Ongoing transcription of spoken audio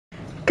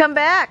Come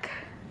back!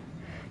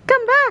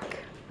 Come back!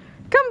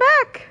 Come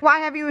back! Why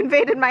have you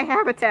invaded my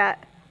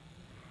habitat?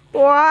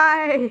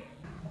 Why?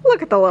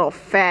 Look at the little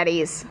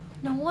fatties.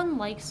 No one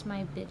likes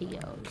my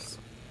videos.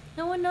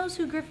 No one knows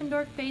who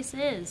Gryffindor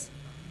is.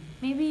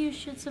 Maybe you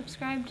should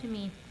subscribe to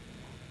me.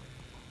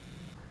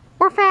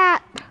 We're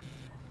fat.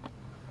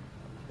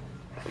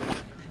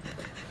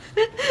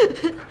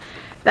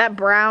 That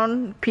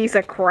brown piece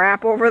of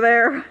crap over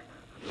there,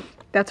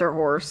 that's our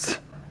horse.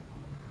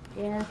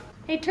 Yeah.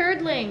 Hey,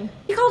 Turdling.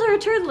 You called her a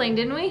Turdling,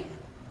 didn't we?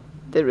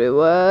 Did we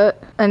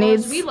what? Or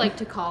as we like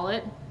to call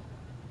it.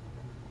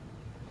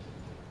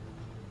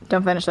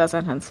 Don't finish that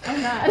sentence.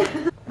 I'm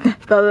not.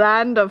 The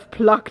land of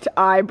plucked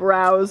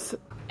eyebrows.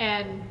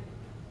 And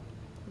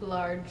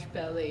large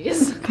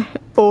bellies.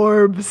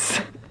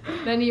 Orbs.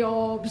 Many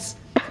orbs.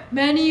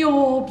 Many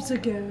orbs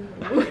ago.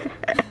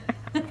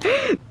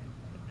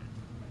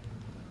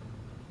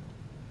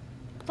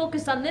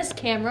 Focus on this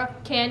camera.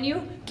 Can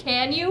you?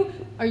 Can you?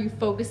 Are you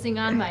focusing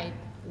on my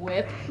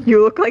whip?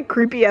 You look like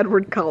creepy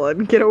Edward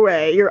Cullen. Get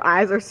away. Your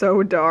eyes are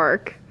so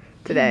dark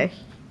today.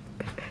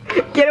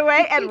 Get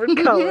away, Edward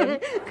Cullen.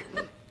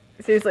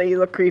 Seriously, you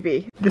look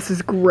creepy. This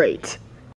is great.